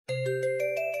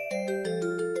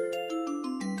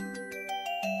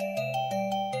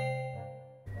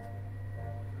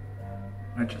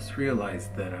I just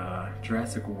realized that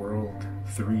Jurassic World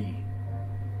 3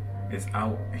 is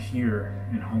out here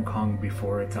in Hong Kong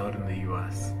before it's out in the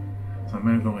US. So I'm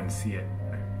gonna go and see it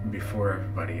before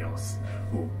everybody else.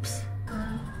 Oops.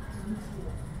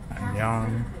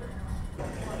 Annyeong.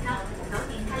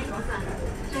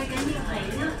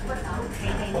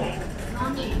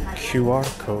 QR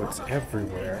codes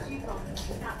everywhere.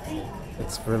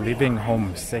 It's for leaving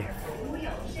home safe.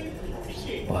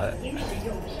 But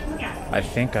I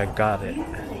think I got it.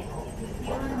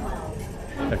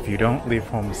 If you don't leave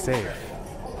home safe,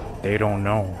 they don't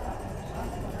know.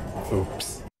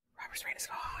 Oops. Robert's brain is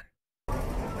gone.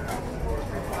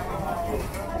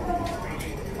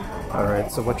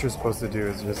 Alright, so what you're supposed to do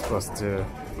is you're supposed to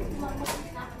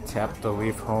tap the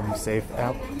Leave Home Safe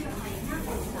app,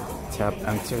 tap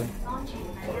enter,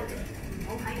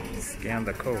 scan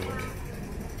the code,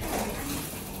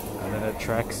 and then it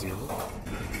tracks you.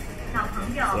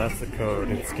 So that's the code.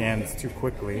 It scans too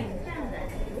quickly,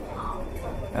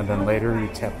 and then later you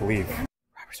tap leave.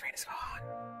 Robert's brain is gone.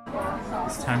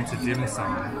 It's time to dim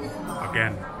sum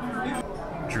again.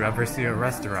 Did you ever see a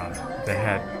restaurant that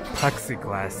had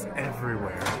plexiglass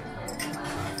everywhere?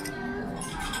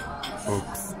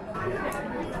 Oops.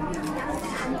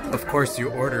 Of course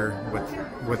you order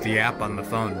with the app on the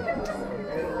phone.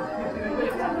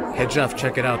 Hey Jeff,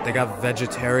 check it out. They got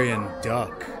vegetarian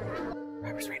duck.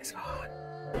 Robert's brain is gone.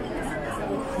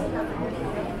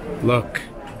 Look,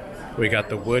 we got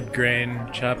the wood grain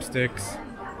chopsticks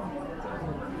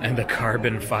and the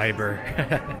carbon fiber.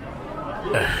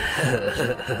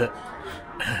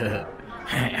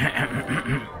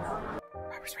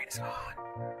 Robert's brain is gone.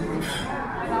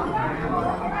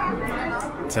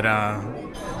 Ta-da!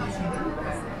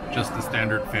 Just the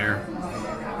standard fare.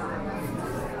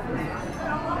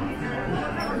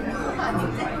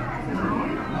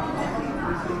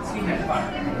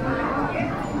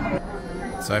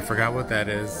 So I forgot what that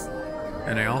is,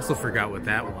 and I also forgot what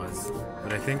that was,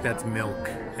 but I think that's milk,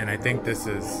 and I think this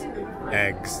is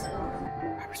eggs.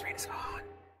 Robert's brain is gone.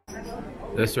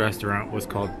 This restaurant was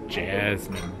called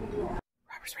Jasmine.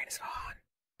 Robert's brain is gone.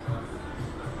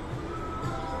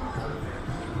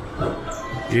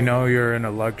 You know you're in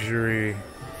a luxury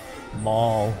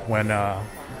mall when the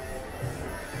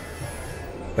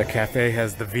cafe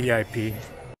has the VIP.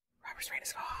 Robert's brain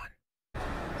is gone.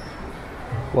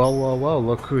 Whoa, whoa, whoa,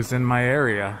 look who's in my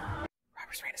area.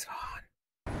 Robert's brain is gone.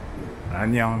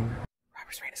 Annyeong.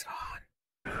 Robert's brain is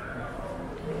gone.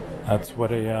 That's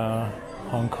what a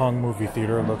Hong Kong movie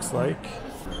theater looks like.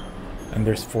 And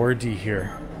there's 4D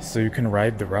here, so you can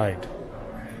ride the ride.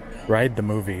 Ride the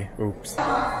movie. Oops.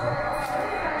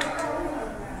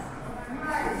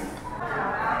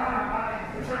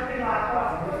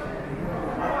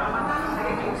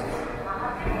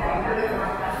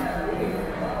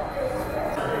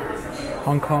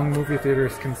 Hong Kong movie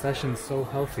theaters concessions so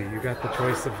healthy. You got the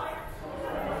choice of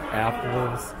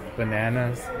apples,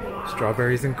 bananas,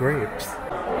 strawberries, and grapes.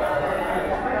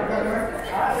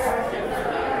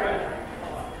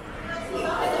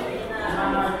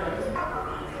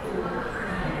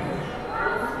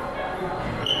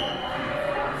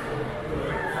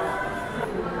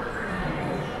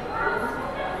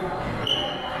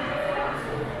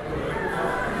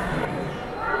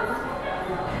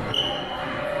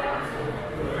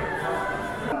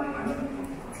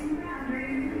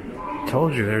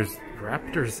 Told you, there's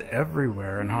raptors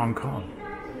everywhere in Hong Kong.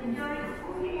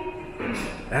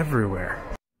 Everywhere.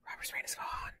 Robert's brain is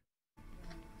gone.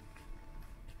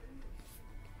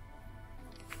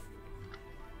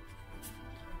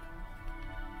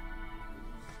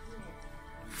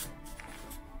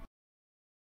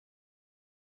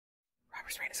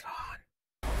 Robert's brain is gone.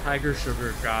 Tiger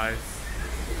sugar, guys.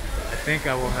 I think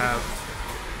I will have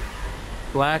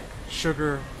black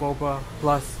sugar boba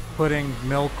plus pudding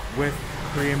milk with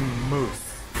cream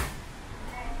mousse.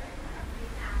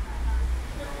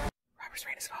 Robert's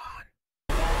brain is gone.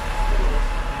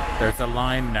 There's a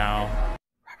line now.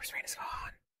 Robert's brain is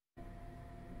gone.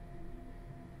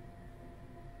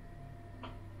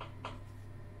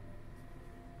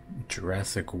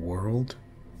 Jurassic World?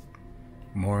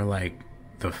 More like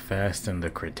the Fast and the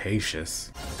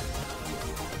Cretaceous.